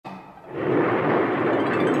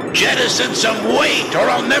Jettison some weight, or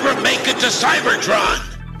I'll never make it to Cybertron!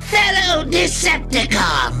 Fellow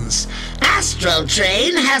Decepticons, Astro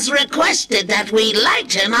Train has requested that we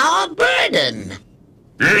lighten our burden.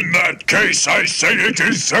 In that case, I say it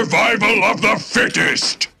is survival of the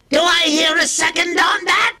fittest! Do I hear a second on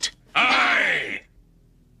that? Aye!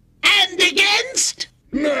 And against?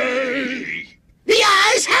 Nay! The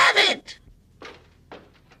ayes have it!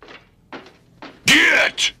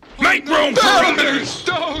 Get! Make room for others!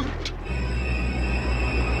 Don't!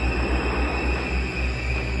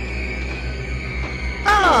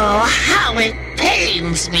 Oh, how it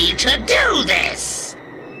pains me to do this!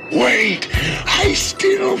 Wait, I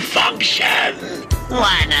still function!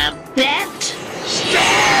 Wanna bet?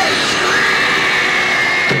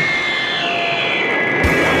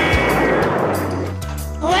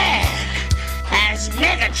 Well, as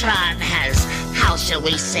Megatron has, how shall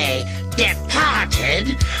we say,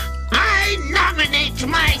 departed, I nominate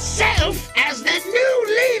myself as the new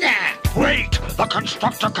leader! Wait! The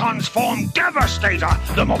Constructicons form Devastator,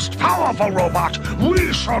 the most powerful robot!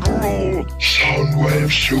 We should rule!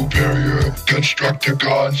 Soundwave superior,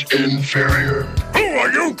 Constructicons inferior. Who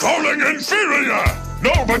are you calling inferior?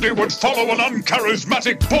 Nobody would follow an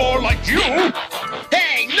uncharismatic bore like you!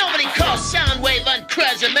 Hey, nobody calls Soundwave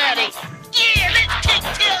uncharismatic! Yeah, let's kick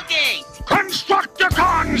tailgate!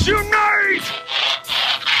 Constructicons unite!